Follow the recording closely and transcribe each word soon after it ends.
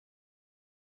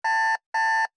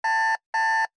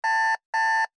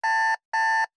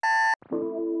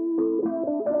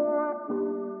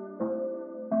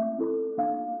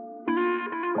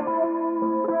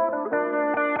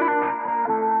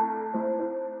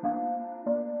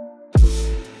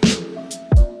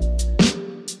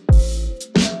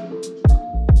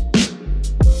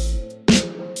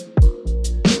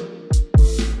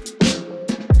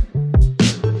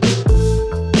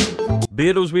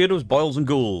Beardos, weirdos, boils and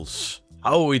ghouls.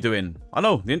 How are we doing? I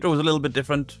know, the intro was a little bit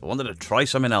different. I wanted to try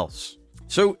something else.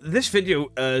 So, this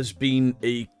video has been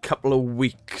a couple of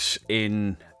weeks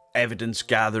in evidence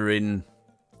gathering,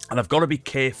 and I've got to be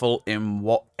careful in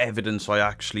what evidence I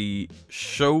actually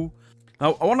show.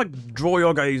 Now, I want to draw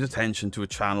your guys' attention to a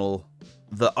channel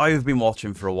that I've been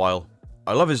watching for a while.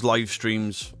 I love his live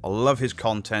streams, I love his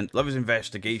content, love his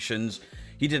investigations.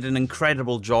 He did an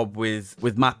incredible job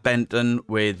with Matt Benton,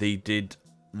 where they did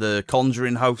the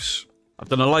Conjuring House. I've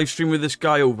done a live stream with this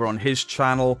guy over on his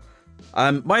channel.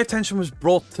 My attention was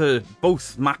brought to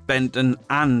both Matt Benton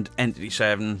and Entity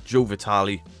 7, Joe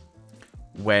Vitale,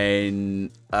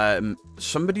 when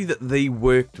somebody that they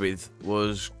worked with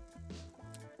was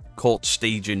caught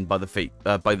staging by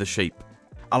the Shape.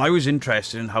 And I was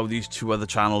interested in how these two other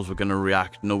channels were going to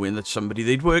react, knowing that somebody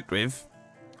they'd worked with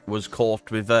was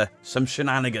caught with some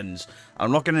shenanigans.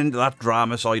 I'm not getting into that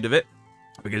drama side of it,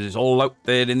 because it's all out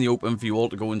there in the open for you all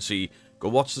to go and see. Go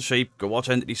watch The Shape, go watch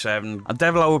Entity 7, and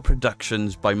Devil Hour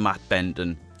Productions by Matt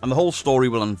Benton. And the whole story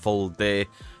will unfold there.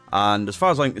 And as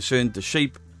far as I'm concerned, The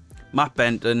Shape, Matt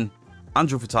Benton, and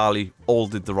Joe Vitale all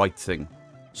did the right thing.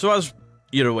 So as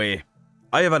you're aware,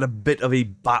 I have had a bit of a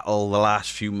battle the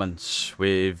last few months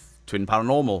with Twin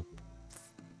Paranormal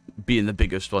being the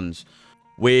biggest ones,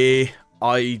 where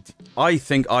I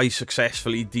think I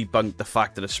successfully debunked the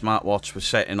fact that a smartwatch was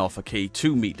setting off a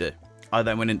K2 meter. I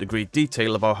then went into great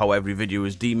detail about how every video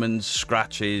is demons,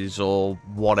 scratches, or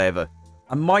whatever.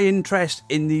 And my interest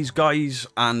in these guys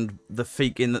and the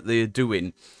faking that they're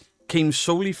doing came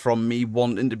solely from me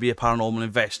wanting to be a paranormal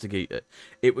investigator.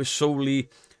 It was solely,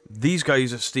 these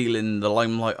guys are stealing the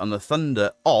limelight and the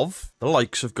thunder of the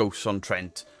likes of Ghosts on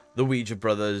Trent, the Ouija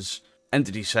Brothers,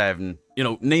 Entity 7, you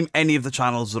know, name any of the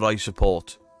channels that I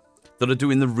support that are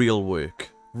doing the real work.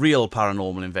 Real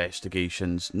paranormal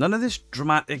investigations. None of this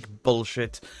dramatic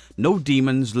bullshit. No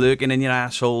demons lurking in your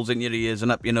assholes, in your ears and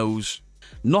up your nose.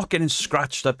 Not getting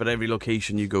scratched up at every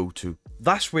location you go to.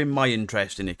 That's where my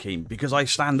interest in it came, because I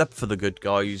stand up for the good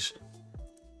guys.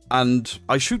 And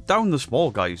I shoot down the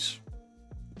small guys.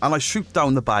 And I shoot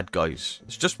down the bad guys.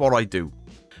 It's just what I do.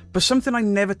 But something I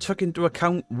never took into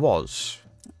account was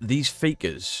these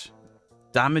fakers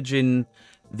damaging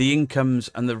the incomes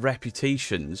and the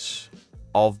reputations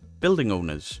of building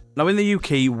owners. Now in the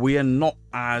UK, we are not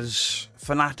as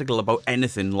fanatical about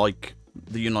anything like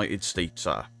the United States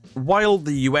are. While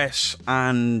the US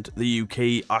and the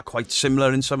UK are quite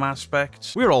similar in some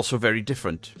aspects, we're also very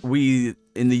different. We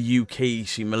in the UK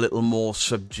seem a little more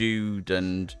subdued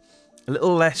and a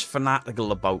little less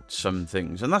fanatical about some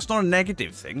things, and that's not a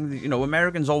negative thing. You know,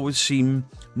 Americans always seem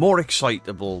more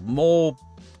excitable, more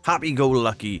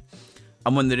happy-go-lucky,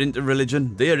 and when they're into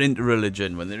religion, they're into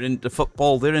religion. When they're into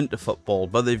football, they're into football,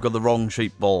 but they've got the wrong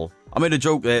shaped ball. I made a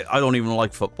joke there, I don't even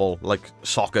like football, like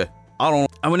soccer. I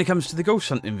don't. And when it comes to the ghost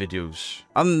hunting videos,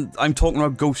 and I'm talking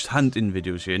about ghost hunting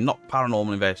videos here, not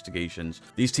paranormal investigations.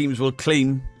 These teams will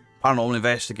claim paranormal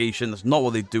investigation. That's not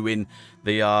what they're doing.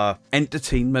 They are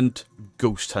entertainment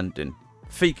ghost hunting.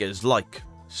 Fakers like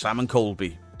Sam and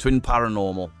Colby, Twin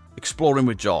Paranormal, Exploring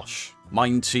with Josh,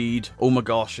 Mindseed, Oh My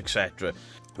Gosh, etc.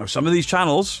 Now, some of these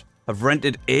channels have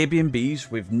rented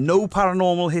Airbnbs with no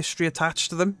paranormal history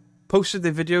attached to them, posted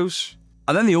their videos,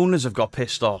 and then the owners have got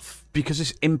pissed off because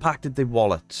it's impacted their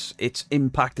wallets, it's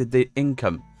impacted their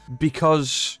income.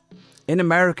 Because in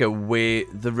America, where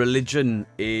the religion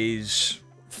is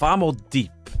far more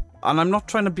deep, and I'm not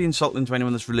trying to be insulting to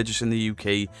anyone that's religious in the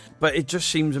UK, but it just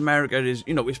seems America is,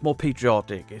 you know, it's more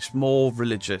patriotic, it's more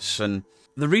religious. And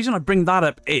the reason I bring that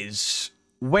up is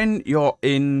when you're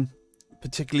in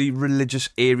particularly religious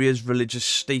areas, religious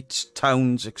states,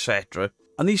 towns, etc.,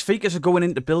 and these fakers are going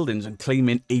into buildings and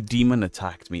claiming a demon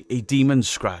attacked me, a demon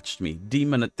scratched me,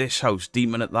 demon at this house,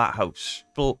 demon at that house.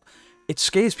 Well, it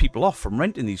scares people off from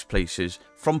renting these places,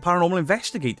 from paranormal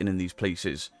investigating in these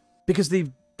places, because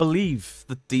they believe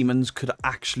that demons could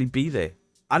actually be there.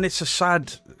 And it's a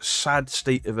sad, sad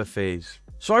state of affairs.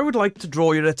 So I would like to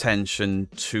draw your attention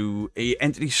to a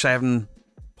Entity 7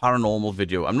 paranormal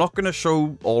video. I'm not going to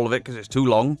show all of it because it's too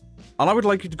long. And I would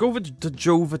like you to go over to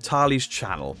Joe Vitale's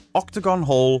channel, Octagon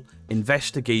Hall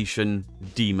Investigation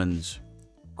Demons, ?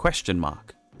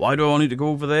 Why do I want you to go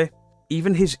over there?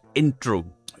 Even his intro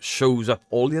shows up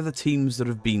all the other teams that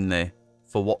have been there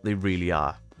for what they really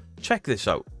are. Check this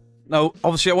out. Now,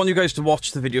 obviously, I want you guys to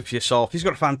watch the video for yourself. He's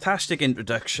got a fantastic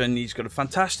introduction. He's got a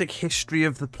fantastic history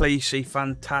of the place, a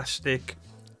fantastic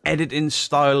editing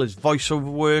style, his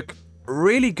voiceover work.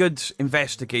 Really good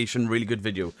investigation, really good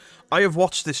video. I have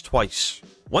watched this twice.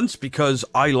 Once because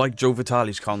I like Joe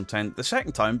Vitale's content. The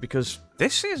second time because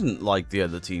This isn't like the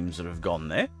other teams that have gone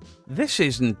there. This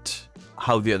isn't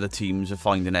how the other teams are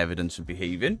finding evidence and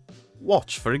behaving.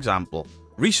 Watch, for example.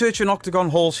 Researching Octagon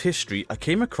Hall's history, I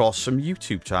came across some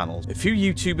YouTube channels. A few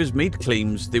YouTubers made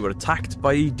claims they were attacked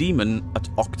by a demon at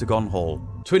Octagon Hall.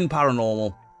 Twin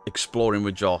Paranormal, Exploring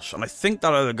with Josh, and I think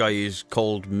that other guy is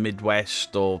called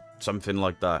Midwest or something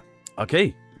like that.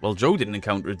 Okay, well, Joe didn't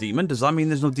encounter a demon. Does that mean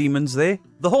there's no demons there?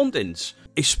 The Hauntings.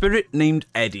 A spirit named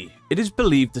Eddie. It is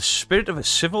believed the spirit of a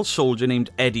civil soldier named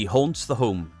Eddie haunts the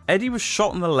home. Eddie was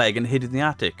shot in the leg and hid in the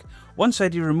attic. Once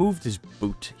Eddie removed his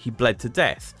boot, he bled to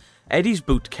death. Eddie's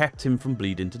boot kept him from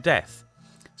bleeding to death.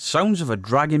 Sounds of a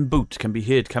dragging boot can be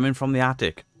heard coming from the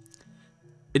attic.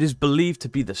 It is believed to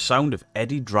be the sound of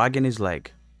Eddie dragging his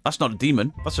leg. That's not a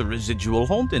demon, that's a residual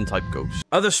haunting type ghost.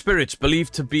 Other spirits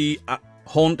believed to be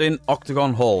haunting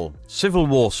Octagon Hall. Civil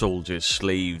War soldiers,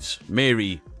 slaves,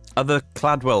 Mary, other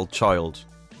Cladwell child,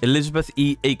 Elizabeth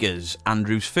E. Akers,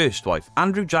 Andrew's first wife,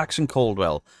 Andrew Jackson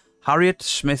Caldwell, Harriet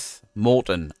Smith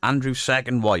Morton, Andrew's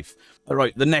second wife.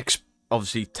 Alright, the next,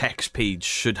 obviously, text page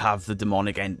should have the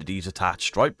demonic entities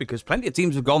attached, right? Because plenty of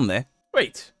teams have gone there.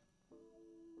 Wait.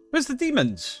 Where's the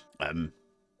demons? They're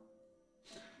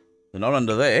not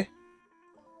under there.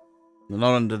 They're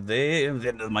not under there.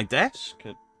 They're under my desk.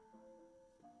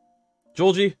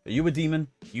 Georgie, are you a demon?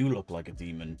 You look like a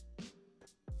demon.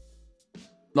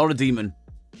 Not a demon.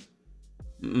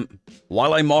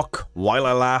 While I mock, while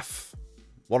I laugh,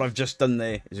 what I've just done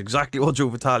there is exactly what Joe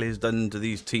Vitale has done to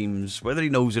these teams, whether he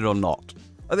knows it or not.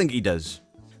 I think he does.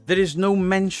 There is no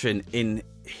mention in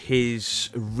his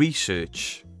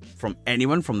research from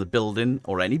anyone from the building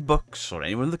or any books or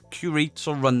anyone that curates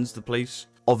or runs the place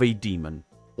of a demon.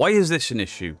 Why is this an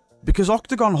issue? Because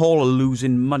Octagon Hall are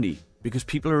losing money because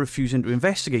people are refusing to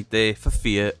investigate there for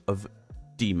fear of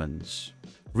demons.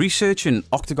 Researching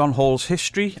Octagon Hall's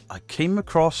history, I came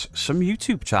across some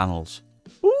YouTube channels.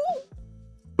 Ooh.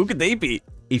 Who could they be?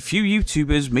 A few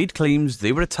YouTubers made claims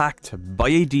they were attacked by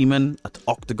a demon at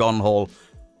Octagon Hall.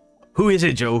 Who is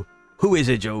it, Joe? Who is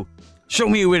it, Joe? Show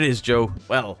me who it is, Joe.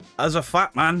 Well, as a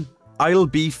fat man, I'll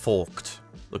be forked.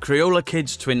 The Crayola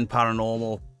Kids, Twin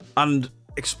Paranormal, and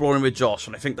Exploring with Josh,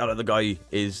 and I think that other guy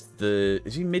is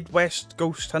he Midwest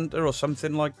Ghost Hunter or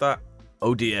something like that?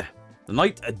 Oh dear. The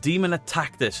night a demon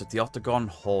attacked us at the Octagon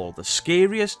Hall. The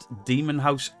scariest demon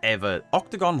house ever.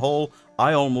 Octagon Hall,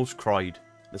 I almost cried.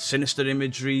 The sinister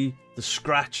imagery, the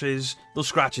scratches. Those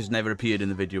scratches never appeared in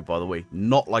the video, by the way.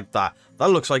 Not like that. That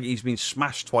looks like he's been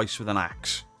smashed twice with an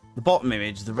axe. The bottom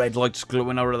image, the red lights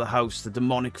glowing out of the house, the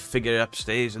demonic figure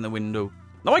upstairs in the window.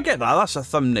 Now I get that, that's a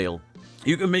thumbnail.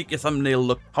 You can make your thumbnail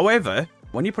look... However,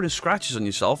 when you're putting scratches on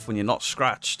yourself when you're not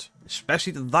scratched,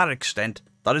 especially to that extent,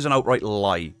 that is an outright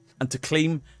lie. And to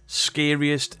claim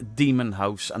scariest demon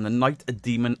house and the night a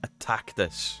demon attacked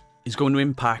us is going to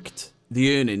impact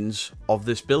the earnings of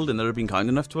this building that have been kind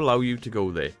enough to allow you to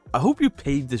go there. I hope you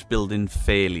paid this building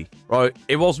fairly. Right,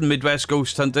 it wasn't Midwest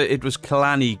Ghost Hunter, it was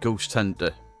Kalani Ghost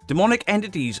Hunter. Demonic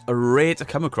entities are rare to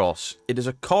come across. It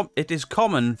is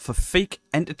common for fake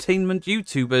entertainment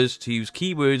YouTubers to use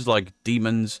keywords like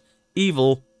demons,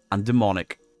 evil, and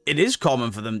demonic. It is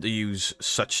common for them to use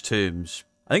such terms.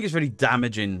 I think it's very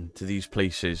damaging to these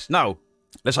places. Now,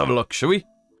 let's have a look, shall we?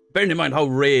 Bearing in mind how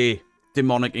rare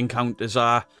demonic encounters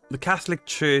are, the Catholic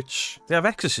Church, they have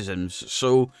exorcisms,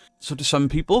 so to some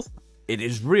people, it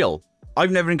is real.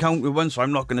 I've never encountered one, so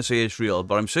I'm not going to say it's real,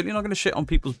 but I'm certainly not going to shit on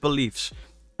people's beliefs.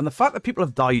 And the fact that people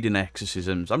have died in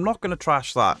exorcisms, I'm not going to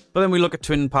trash that. But then we look at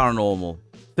Twin Paranormal.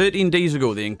 13 days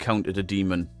ago, they encountered a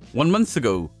demon. 1 month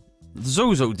ago, the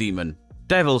Zozo demon.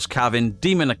 Devil's Cabin,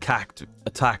 demon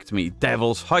attacked me.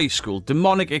 Devil's High School,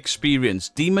 demonic experience.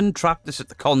 Demon trapped us at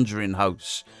the Conjuring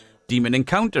House. Demon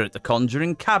encounter at the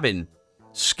Conjuring Cabin.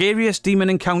 Scariest demon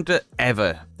encounter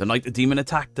ever. The night the demon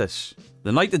attacked us.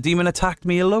 The night the demon attacked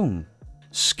me alone.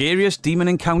 Scariest demon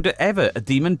encounter ever. A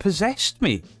demon possessed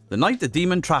me. The night the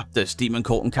demon trapped us. Demon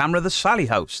caught on camera, the Sally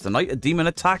House. The night a demon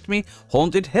attacked me.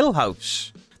 Haunted Hill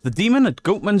House. The demon at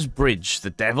Goatman's Bridge. The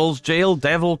Devil's Jail.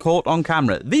 Devil caught on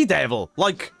camera. The devil.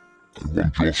 Like... I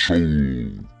want your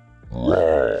soul.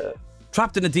 Raw.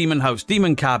 Trapped in a demon house.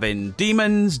 Demon cabin.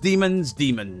 Demons, demons,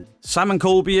 demon. Sam and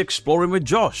Colby exploring with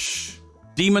Josh.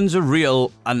 Demons are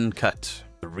real, uncut.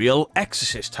 The real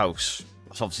exorcist house.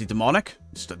 That's obviously demonic.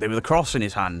 He stood there with a cross in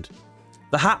his hand.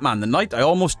 The Hat Man. The night I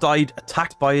almost died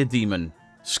attacked by a demon.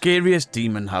 Scariest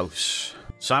demon house.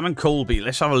 Sam and Colby,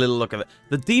 let's have a little look at it.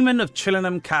 The Demon of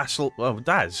Chillingham Castle. Oh,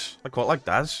 Daz. I quite like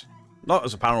Daz. Not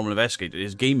as a paranormal investigator,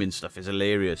 his gaming stuff is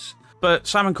hilarious. But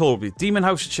Sam and Colby, Demon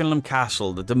House at Chillingham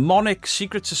Castle, the demonic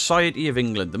secret society of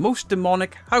England, the most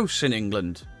demonic house in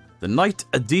England. The night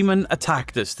a demon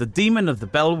attacked us. The demon of the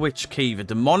Bell Witch Cave. A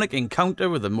demonic encounter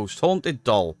with the most haunted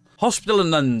doll. Hospital and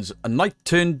nuns. A night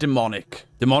turned demonic.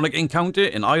 Demonic encounter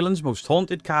in Ireland's most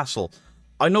haunted castle.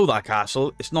 I know that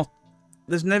castle. It's not...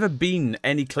 There's never been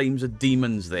any claims of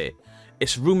demons there.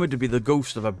 It's rumoured to be the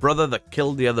ghost of a brother that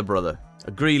killed the other brother.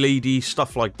 A grey lady,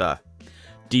 stuff like that.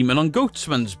 Demon on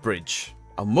Goatsman's Bridge.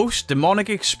 A most demonic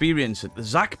experience at the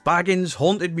Zach Baggins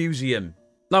Haunted Museum.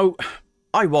 Now,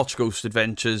 I watch Ghost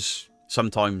Adventures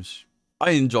sometimes.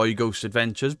 I enjoy Ghost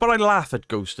Adventures, but I laugh at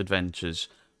Ghost Adventures.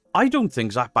 I don't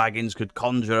think Zach Baggins could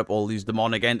conjure up all these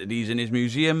demonic entities in his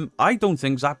museum. I don't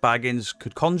think Zach Baggins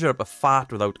could conjure up a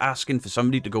fart without asking for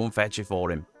somebody to go and fetch it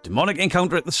for him. Demonic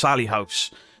encounter at the Sally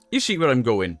House. You see where I'm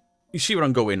going. You see where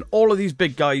I'm going. All of these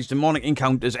big guys, demonic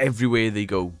encounters everywhere they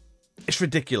go. It's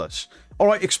ridiculous.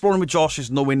 Alright, Exploring with Josh is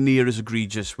nowhere near as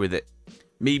egregious with it.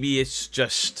 Maybe it's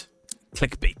just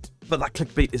clickbait. But that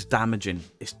clickbait is damaging.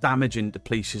 It's damaging to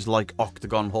places like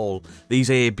Octagon Hall, these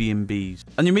Airbnbs.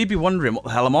 And you may be wondering what the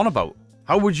hell I'm on about.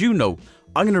 How would you know?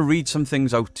 I'm going to read some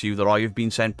things out to you that I have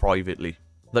been sent privately.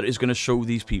 That is going to show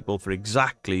these people for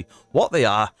exactly what they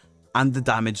are and the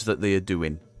damage that they are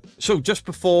doing. So just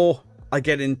before I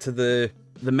get into the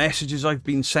messages I've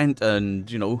been sent and,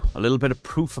 you know, a little bit of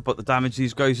proof about the damage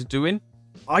these guys are doing,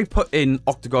 I put in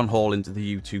Octagon Hall into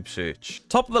the YouTube search.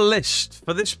 Top of the list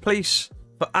for this place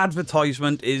for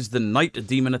advertisement is the night a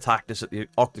demon attacked us at the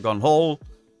Octagon Hall,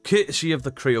 courtesy of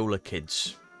the Crayola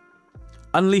Kids.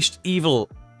 Unleashed evil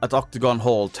at Octagon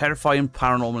Hall, terrifying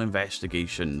paranormal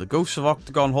investigation. The ghosts of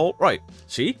Octagon Hall, right,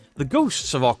 see? The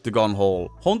ghosts of Octagon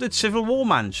Hall, haunted Civil War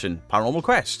mansion, paranormal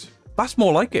quest. That's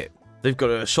more like it. They've got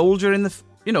a soldier in the,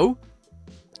 you know,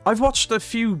 I've watched a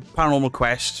few paranormal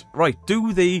quests. Right,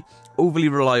 do they overly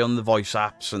rely on the voice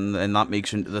apps and that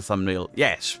makes it into the thumbnail?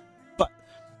 Yes.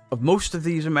 Of most of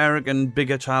these American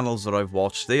bigger channels that I've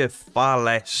watched, they are far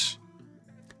less...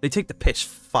 They take the piss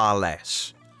far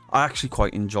less. I actually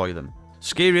quite enjoy them.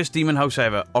 Scariest demon house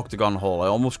ever, Octagon Hall. I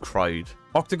almost cried.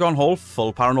 Octagon Hall,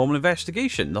 full paranormal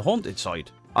investigation, the haunted side.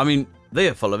 I mean, they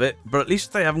are full of it, but at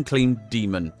least they haven't claimed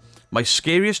demon. My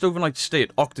scariest overnight stay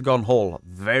at Octagon Hall.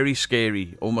 Very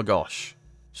scary. Oh my gosh.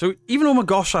 So, even oh my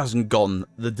gosh hasn't gone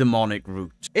the demonic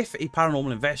route. If a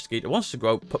paranormal investigator wants to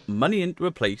go out, put money into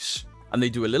a place... and they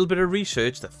do a little bit of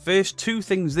research, the first two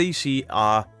things they see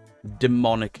are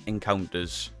demonic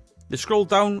encounters. They scroll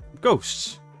down,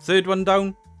 ghosts. Third one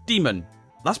down, demon.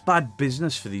 That's bad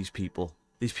business for these people.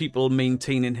 These people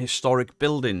maintaining historic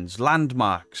buildings,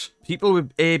 landmarks, people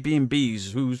with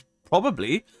Airbnbs who's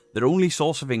probably their only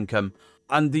source of income,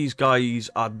 and these guys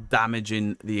are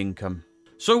damaging the income.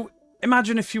 So,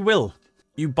 imagine if you will,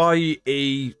 you buy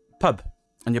a pub,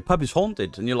 and your pub is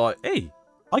haunted, and you're like, hey,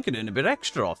 I could earn a bit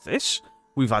extra off this.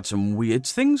 We've had some weird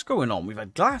things going on. We've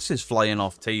had glasses flying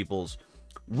off tables.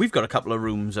 We've got a couple of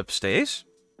rooms upstairs.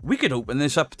 We could open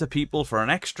this up to people for an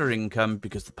extra income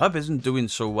because the pub isn't doing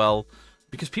so well.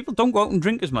 Because people don't go out and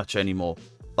drink as much anymore.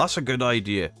 That's a good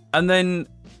idea. And then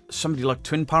somebody like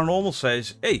Twin Paranormal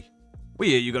says, hey,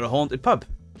 we hear you got a haunted pub.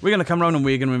 We're going to come around and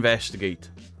we're going to investigate.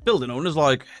 Building owner's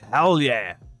like, hell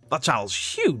yeah. That channel's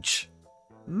huge.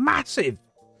 Massive.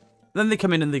 Then they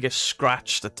come in and they get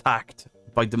scratched, attacked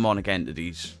by demonic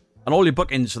entities. And all your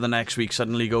bookings for the next week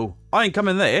suddenly go, I ain't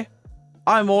coming there.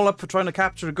 I'm all up for trying to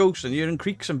capture a ghost and hearing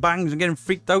creaks and bangs and getting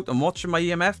freaked out and watching my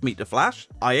EMF meter flash.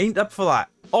 I ain't up for that.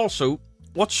 Also,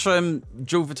 watch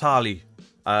Joe Vitale,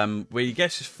 where he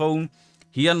gets his phone,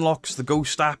 he unlocks the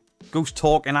ghost app, ghost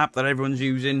talking app that everyone's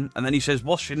using, and then he says,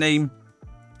 what's your name?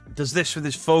 Does this with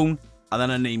his phone, and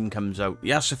then a name comes out.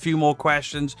 He asks a few more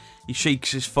questions, he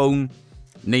shakes his phone,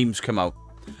 names come out.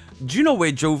 Do you know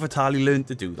where Joe Vitale learned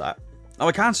to do that? Now,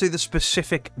 I can't say the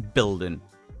specific building,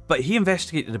 but he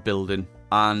investigated a building,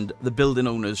 and the building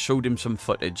owners showed him some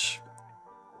footage.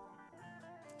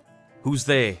 Who's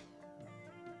there?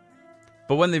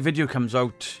 But when the video comes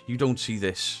out, you don't see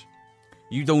this.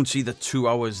 You don't see the 2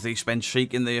 hours they spend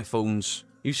shaking their phones.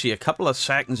 You see a couple of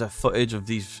seconds of footage of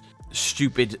these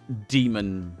stupid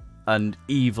demon and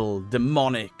evil,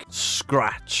 demonic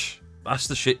scratch. That's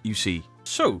the shit you see.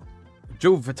 So,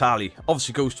 Joe Vitale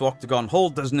obviously goes to Octagon Hall,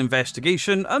 does an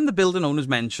investigation, and the building owners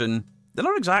mention they're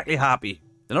not exactly happy.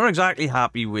 They're not exactly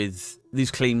happy with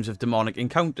these claims of demonic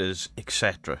encounters,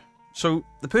 etc. So,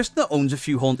 the person that owns a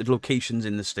few haunted locations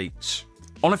in the States,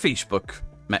 on a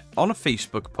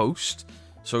Facebook post,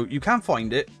 so you can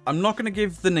find it. I'm not going to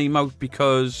give the name out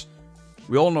because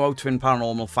we all know how Twin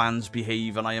Paranormal fans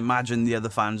behave, and I imagine the other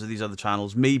fans of these other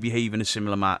channels may behave in a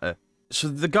similar manner. So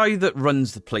the guy that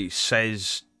runs the place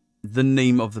says the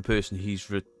name of the person he's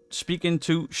speaking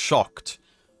to, shocked.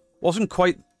 Wasn't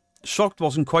quite Shocked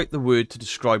wasn't quite the word to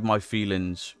describe my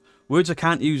feelings. Words I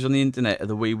can't use on the internet are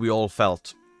the way we all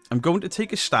felt. I'm going to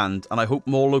take a stand, and I hope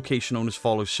more location owners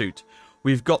follow suit.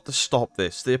 We've got to stop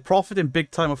this. They're profiting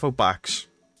big time off our backs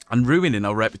and ruining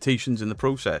our reputations in the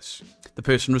process. The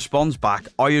person responds back,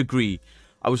 I agree.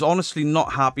 I was honestly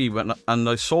not happy and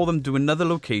I saw them do another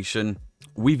location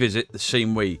we visit the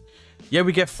same way. Yeah,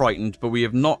 we get frightened, but we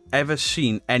have not ever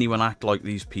seen anyone act like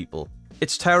these people.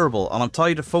 It's terrible, and I'm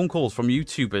tired of phone calls from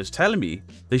YouTubers telling me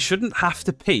they shouldn't have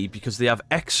to pay because they have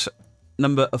X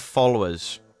number of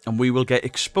followers, and we will get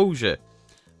exposure.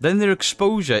 Then their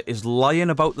exposure is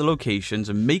lying about the locations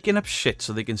and making up shit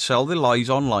so they can sell their lies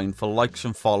online for likes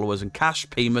and followers and cash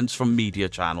payments from media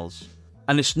channels.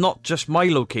 And it's not just my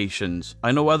locations.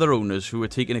 I know other owners who are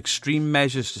taking extreme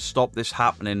measures to stop this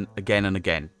happening again and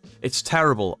again. It's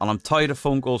terrible, and I'm tired of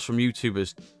phone calls from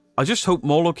YouTubers. I just hope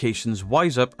more locations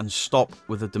wise up and stop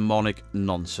with the demonic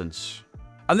nonsense.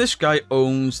 And this guy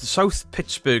owns the South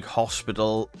Pittsburgh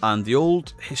Hospital and the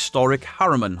old historic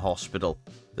Harriman Hospital.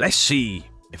 Let's see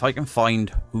if I can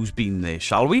find who's been there,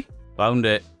 shall we? Found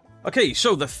it. Okay,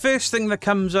 so the first thing that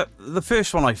comes up, the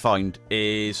first one I find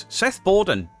is Seth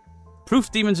Borden.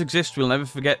 Proof demons exist, we'll never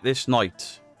forget this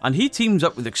night. And he teams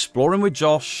up with Exploring with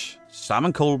Josh, Sam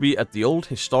and Colby at the old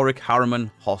historic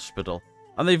Harriman Hospital.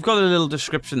 And they've got a little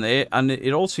description there, and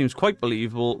it all seems quite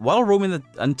believable. While roaming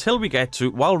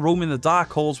the dark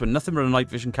halls with nothing but a night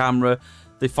vision camera,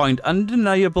 they find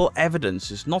undeniable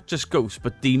evidence. It's not just ghosts,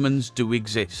 but demons do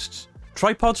exist.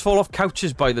 Tripods fall off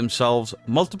couches by themselves,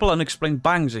 multiple unexplained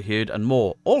bangs are heard, and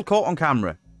more, all caught on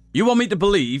camera. You want me to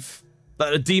believe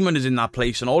that a demon is in that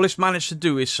place, and all it's managed to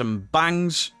do is some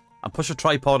bangs and push a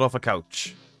tripod off a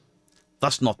couch?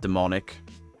 That's not demonic.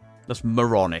 That's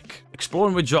moronic.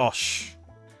 Exploring with Josh.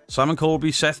 Sam and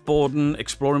Colby, Seth Borden,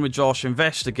 Exploring with Josh,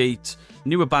 investigate.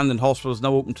 New abandoned hospital is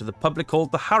now open to the public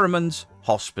called the Harriman's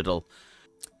Hospital.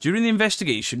 During the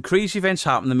investigation, crazy events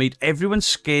happened that made everyone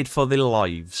scared for their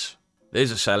lives.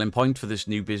 There's a selling point for this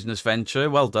new business venture.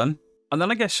 Well done. And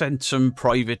then I get sent some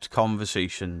private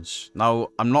conversations. Now,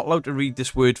 I'm not allowed to read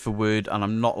this word for word, and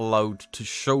I'm not allowed to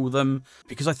show them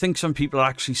because I think some people are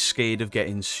actually scared of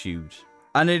getting sued.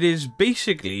 And it is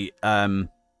basically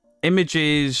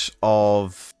images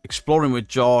of Exploring with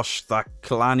Josh, that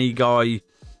Kalani guy,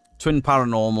 Twin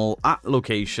Paranormal at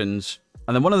locations,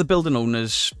 and then one of the building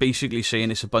owners basically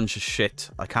saying it's a bunch of shit,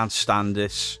 I can't stand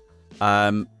this.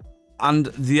 And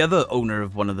the other owner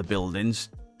of one of the buildings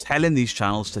telling these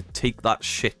channels to take that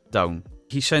shit down.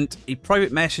 He sent a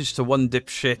private message to one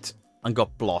dipshit and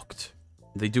got blocked.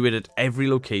 They do it at every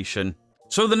location.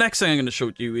 So the next thing I'm going to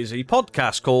show you is a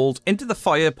podcast called Into the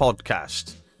Fire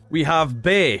Podcast. We have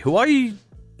Bear, who I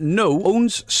know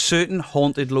owns certain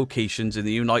haunted locations in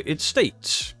the United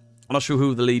States. I'm not sure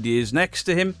who the lady is next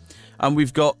to him. And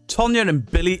we've got Tonya and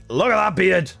Billy. Look at that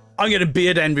beard. I'm getting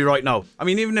beard envy right now. I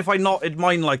mean, even if I knotted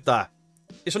mine like that,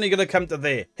 it's only going to come to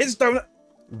there. His down.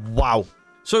 Wow.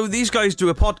 So these guys do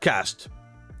a podcast.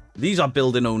 These are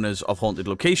building owners of haunted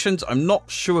locations. I'm not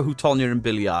sure who Tonya and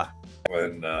Billy are.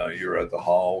 When you're at the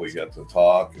hall, we got to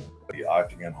talk. The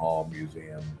Octagon Hall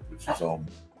Museum, which is home.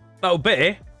 Now,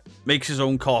 Bear makes his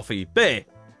own coffee. Bear,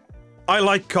 I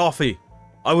like coffee.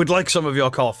 I would like some of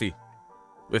your coffee.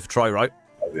 With try, right?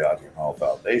 The Octagon Hall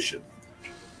Foundation.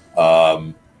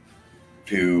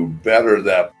 To better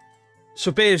that.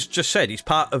 So Bear's just said he's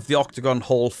part of the Octagon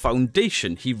Hall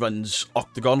Foundation. He runs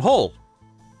Octagon Hall.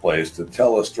 Place to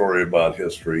tell a story about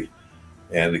history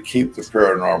and to keep the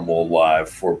paranormal alive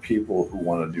for people who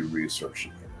want to do research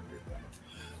and everything.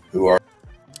 Who are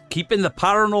keeping the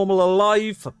paranormal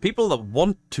alive for people that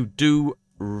want to do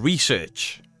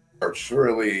research. It's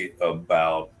really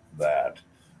about that.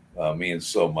 Means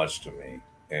so much to me.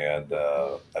 And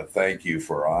I thank you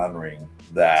for honoring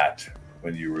that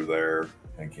when you were there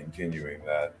and continuing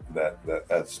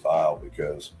that style,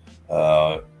 because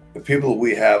the people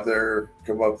we have there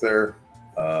come up there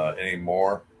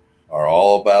anymore are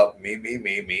all about me,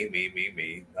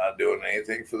 not doing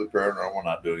anything for the paranormal,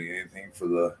 not doing anything for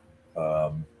the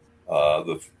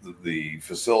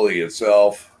facility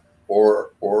itself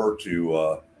or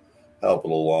to help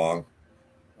it along.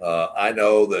 I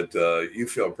know that you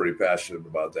feel pretty passionate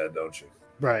about that, don't you?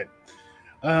 Right.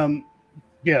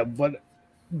 Yeah,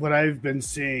 what I've been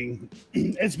seeing,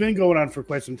 it's been going on for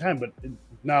quite some time, but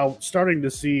now starting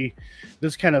to see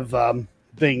this kind of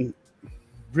thing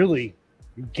really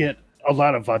get a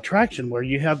lot of traction, where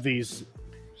you have these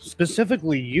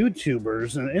specifically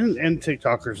YouTubers and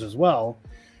TikTokers as well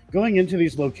going into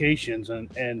these locations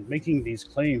and making these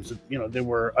claims that, you know, they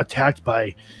were attacked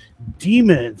by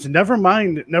demons. Never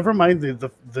mind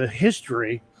the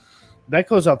history that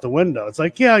goes out the window. It's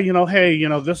like, yeah, hey,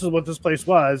 this is what this place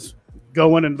was.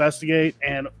 Go and investigate,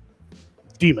 and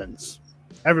demons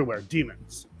everywhere.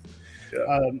 Demons.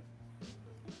 Yeah.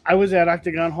 I was at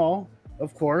Octagon Hall,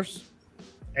 of course,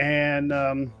 and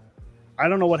I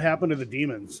don't know what happened to the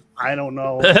demons. I don't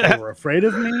know if they were afraid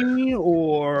of me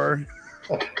or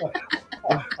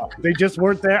they just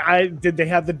weren't there. Did they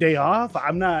have the day off?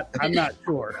 I'm not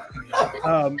sure.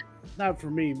 Not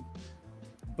for me,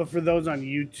 but for those on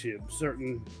YouTube,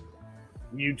 certain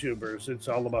YouTubers, it's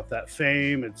all about that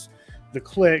fame. It's the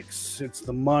clicks. It's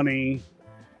the money,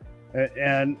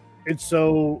 and it's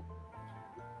so.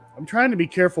 I'm trying to be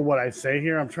careful what I say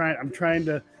here. I'm trying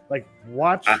to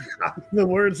watch the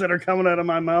words that are coming out of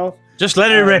my mouth. Just let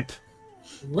it rip.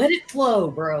 Let it flow,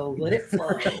 bro. Let it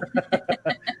flow.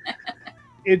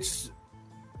 If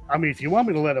you want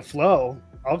me to let it flow,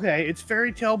 okay. It's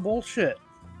fairy tale bullshit.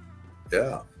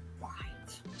 Yeah.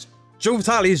 Joe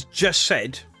Vitale's just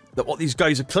said that what these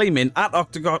guys are claiming at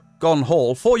Octagon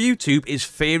Hall for YouTube is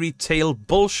fairy tale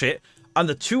bullshit. And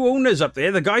the two owners up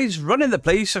there, the guys running the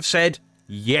place, have said,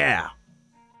 yeah.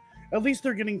 At least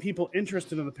they're getting people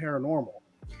interested in the paranormal.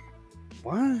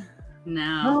 What?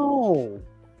 No.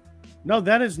 No,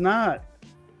 that is not.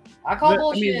 I call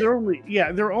bullshit.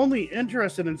 They're only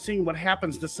interested in seeing what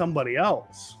happens to somebody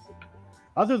else.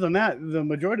 Other than that, the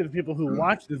majority of the people who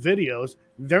watch the videos,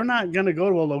 they're not going to go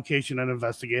to a location and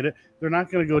investigate it. They're not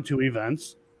going to go to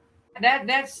events.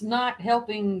 That's not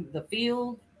helping the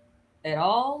field at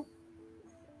all.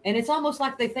 And it's almost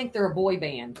like they think they're a boy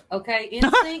band. Okay,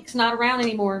 Instinct's not around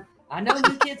anymore. I know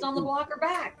New Kids on the Block are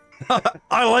back.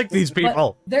 I like these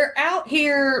people. But they're out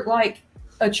here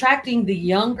attracting the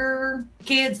younger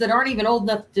kids that aren't even old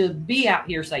enough to be out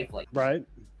here safely. Right.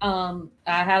 I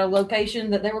had a location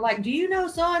that they were like, do you know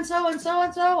so-and-so and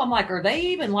so-and-so? I'm like, are they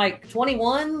even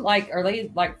 21? Are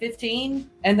they 15?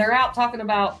 And they're out talking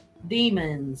about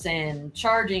demons and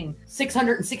charging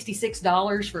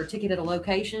 $666 for a ticket at a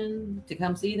location to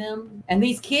come see them. And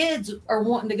these kids are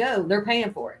wanting to go. They're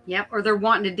paying for it. Yep. Or they're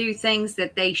wanting to do things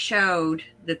that they showed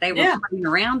that they were playing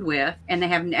around with, and they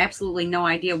have absolutely no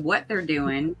idea what they're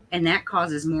doing. And that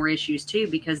causes more issues too,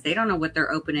 because they don't know what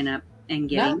they're opening up and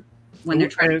getting when they're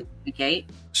trying to communicate.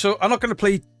 So I'm not going to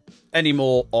play any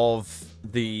more of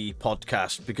the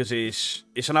podcast because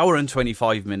it's an hour and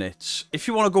 25 minutes. If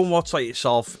you want to go and watch that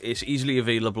yourself, it's easily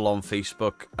available on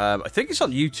Facebook. I think it's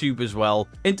on YouTube as well.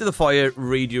 Into the Fire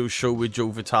radio show with Joe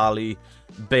Vitale,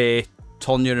 Bear,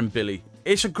 Tonya and Billy.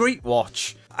 It's a great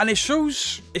watch. And it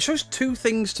shows two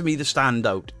things to me that stand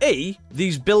out. A,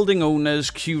 these building owners,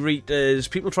 curators,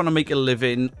 people trying to make a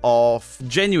living off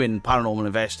genuine paranormal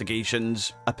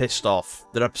investigations are pissed off.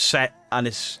 They're upset and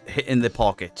it's hitting their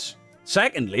pockets.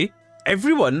 Secondly,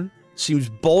 everyone seems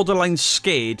borderline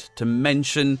scared to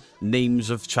mention names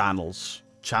of channels.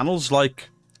 Channels like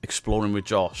Exploring with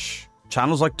Josh.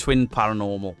 Channels like Twin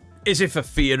Paranormal. Is it for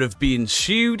fear of being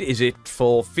sued? Is it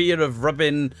for fear of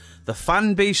rubbing the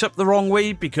fan base up the wrong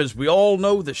way? Because we all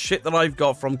know the shit that I've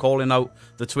got from calling out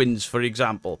the twins, for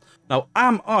example. Now,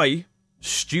 am I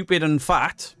stupid and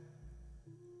fat?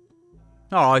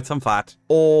 Alright, I'm fat.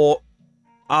 Or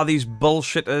are these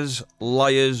bullshitters,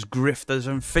 liars, grifters,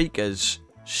 and fakers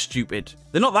stupid?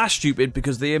 They're not that stupid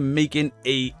because they are making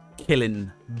a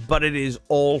killing, but it is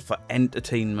all for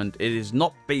entertainment. It is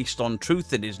not based on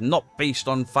truth. It is not based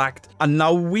on fact. And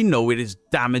now we know it is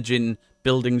damaging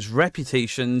buildings'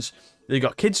 reputations. They've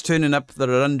got kids turning up that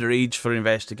are underage for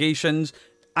investigations,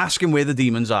 asking where the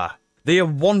demons are. They are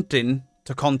wanting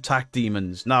to contact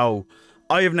demons. Now,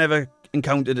 I have never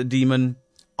encountered a demon.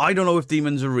 I don't know if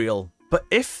demons are real. But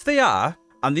if they are,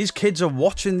 and these kids are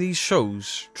watching these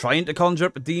shows, trying to conjure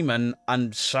up a demon,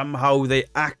 and somehow they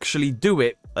actually do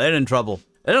it, they're in trouble.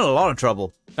 They're in a lot of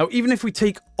trouble. Now, even if we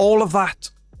take all of that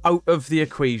out of the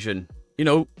equation,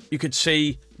 you could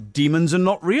say demons are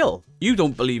not real. You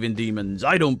don't believe in demons.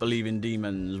 I don't believe in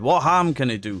demons. What harm can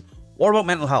it do? What about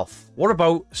mental health? What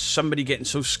about somebody getting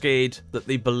so scared that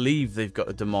they believe they've got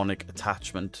a demonic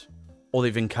attachment? Or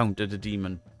they've encountered a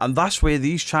demon. And that's where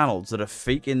these channels that are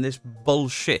faking this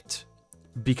bullshit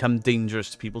become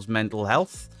dangerous to people's mental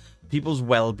health, people's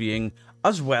well-being,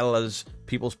 as well as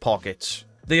people's pockets.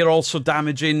 They are also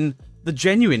damaging the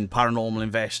genuine paranormal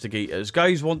investigators,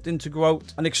 guys wanting to go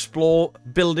out and explore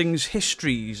buildings'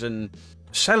 histories and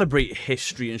celebrate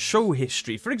history and show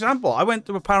history. For example, I went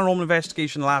to a paranormal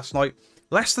investigation last night,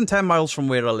 less than 10 miles from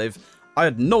where I live. I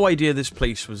had no idea this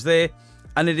place was there.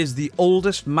 And it is the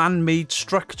oldest man-made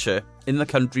structure in the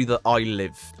country that I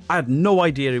live. I had no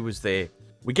idea it was there.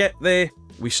 We get there,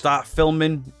 we start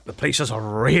filming. The place has a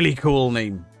really cool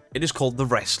name. It is called The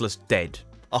Restless Dead.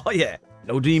 Oh yeah,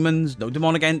 no demons, no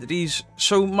demonic entities.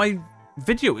 So my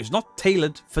video is not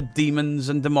tailored for demons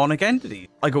and demonic entities.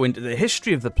 I go into the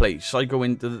history of the place. I go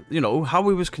into, you know, how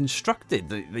it was constructed,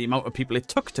 the amount of people it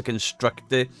took to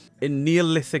construct it in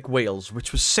Neolithic Wales,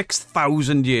 which was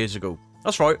 6,000 years ago.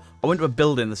 That's right, I went to a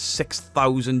building that's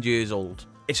 6,000 years old.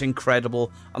 It's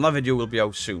incredible, and that video will be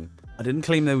out soon. I didn't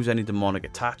claim there was any demonic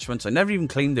attachments. I never even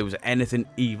claimed there was anything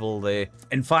evil there.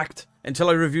 In fact, until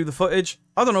I review the footage,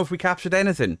 I don't know if we captured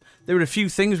anything. There were a few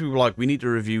things we were like, we need to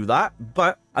review that,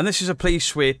 but... And this is a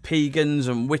place where pagans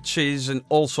and witches and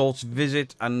all sorts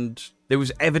visit, and there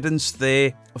was evidence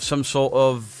there of some sort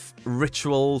of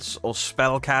rituals or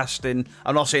spell casting.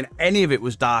 I'm not saying any of it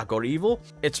was dark or evil.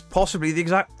 It's possibly the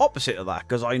exact opposite of that,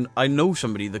 because I know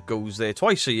somebody that goes there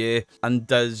twice a year and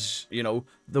does, you know,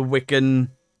 the Wiccan...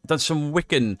 Does some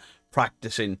Wiccan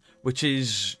practicing, which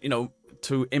is, you know,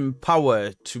 to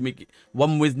empower, to make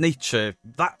one with nature,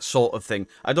 that sort of thing.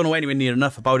 I don't know anywhere near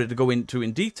enough about it to go into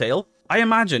in detail. I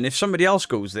imagine if somebody else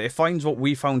goes there, finds what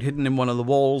we found hidden in one of the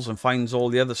walls and finds all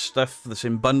the other stuff that's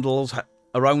in bundles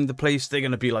around the place, they're going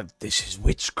to be like, this is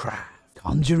witchcraft,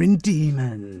 conjuring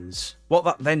demons. What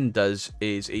that then does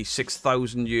is a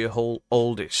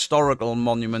 6,000-year-old historical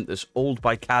monument that's owned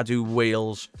by Cadw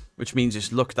Wales, which means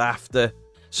it's looked after,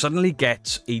 suddenly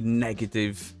gets a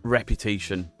negative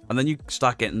reputation. And then you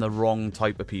start getting the wrong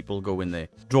type of people going there,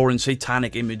 drawing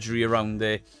satanic imagery around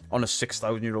there on a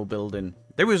 6,000-year-old building.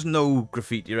 There was no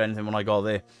graffiti or anything when I got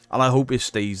there, and I hope it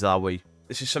stays that way.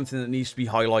 This is something that needs to be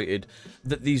highlighted,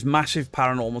 that these massive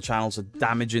paranormal channels are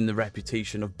damaging the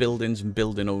reputation of buildings and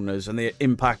building owners, and they're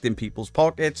impacting people's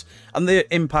pockets, and they're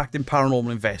impacting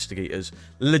paranormal investigators,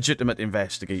 legitimate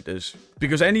investigators.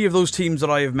 Because any of those teams that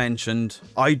I have mentioned,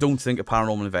 I don't think are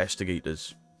paranormal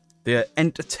investigators. They're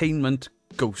entertainment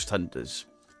ghost hunters.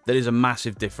 There is a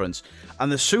massive difference.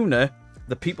 And the sooner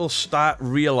the people start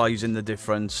realizing the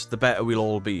difference, the better we'll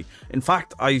all be. In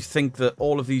fact, I think that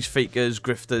all of these fakers,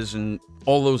 grifters, and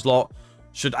all those lot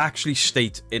should actually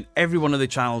state in every one of the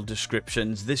channel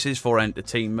descriptions, this is for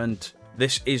entertainment.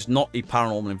 This is not a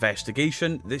paranormal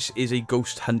investigation. This is a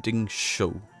ghost hunting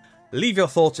show. Leave your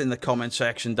thoughts in the comment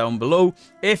section down below.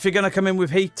 If you're going to come in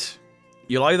with hate,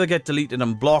 you'll either get deleted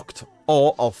and blocked,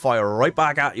 or I'll fire right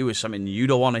back at you with something you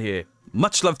don't want to hear.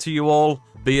 Much love to you all.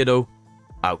 Beardo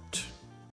out.